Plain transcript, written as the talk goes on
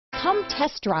Come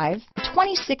test drive the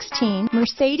 2016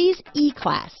 Mercedes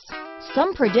E-Class.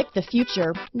 Some predict the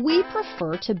future. We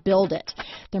prefer to build it.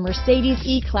 The Mercedes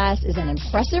E-Class is an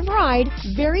impressive ride,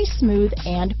 very smooth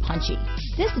and punchy.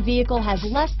 This vehicle has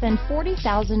less than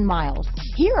 40,000 miles.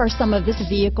 Here are some of this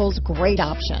vehicle's great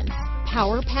options: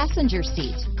 power passenger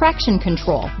seat, traction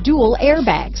control, dual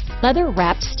airbags,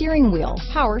 leather-wrapped steering wheel,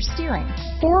 power steering,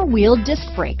 four-wheel disc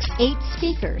brakes, 8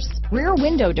 speakers, rear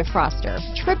window defroster,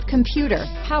 trip computer,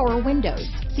 power windows,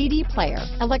 CD player,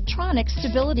 electronic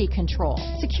stability control,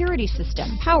 security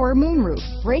system, power moonroof,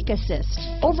 brake assist,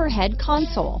 overhead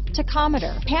console,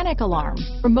 tachometer, panic alarm,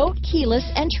 remote keyless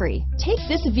entry. Take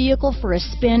this vehicle for a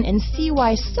spin and see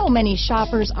why so many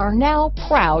shoppers are now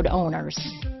proud owners.